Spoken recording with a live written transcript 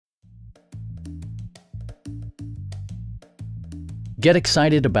Get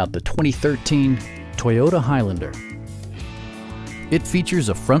excited about the 2013 Toyota Highlander. It features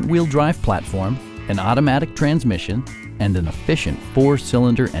a front-wheel drive platform, an automatic transmission, and an efficient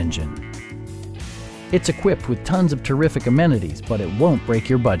 4-cylinder engine. It's equipped with tons of terrific amenities, but it won't break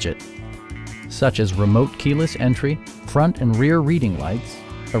your budget, such as remote keyless entry, front and rear reading lights,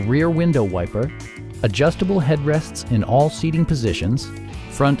 a rear window wiper, adjustable headrests in all seating positions,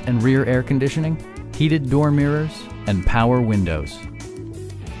 front and rear air conditioning, heated door mirrors, and power windows.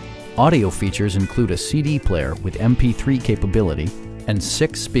 Audio features include a CD player with MP3 capability and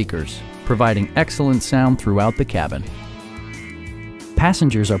 6 speakers, providing excellent sound throughout the cabin.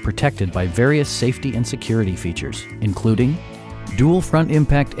 Passengers are protected by various safety and security features, including dual front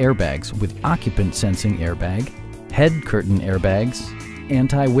impact airbags with occupant sensing airbag, head curtain airbags,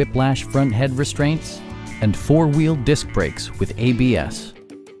 anti-whiplash front head restraints, and 4-wheel disc brakes with ABS.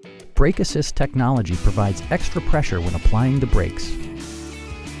 Brake assist technology provides extra pressure when applying the brakes.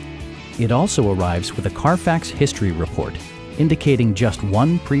 It also arrives with a Carfax history report, indicating just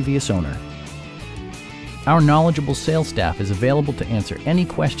 1 previous owner. Our knowledgeable sales staff is available to answer any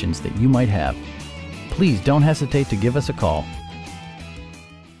questions that you might have. Please don't hesitate to give us a call.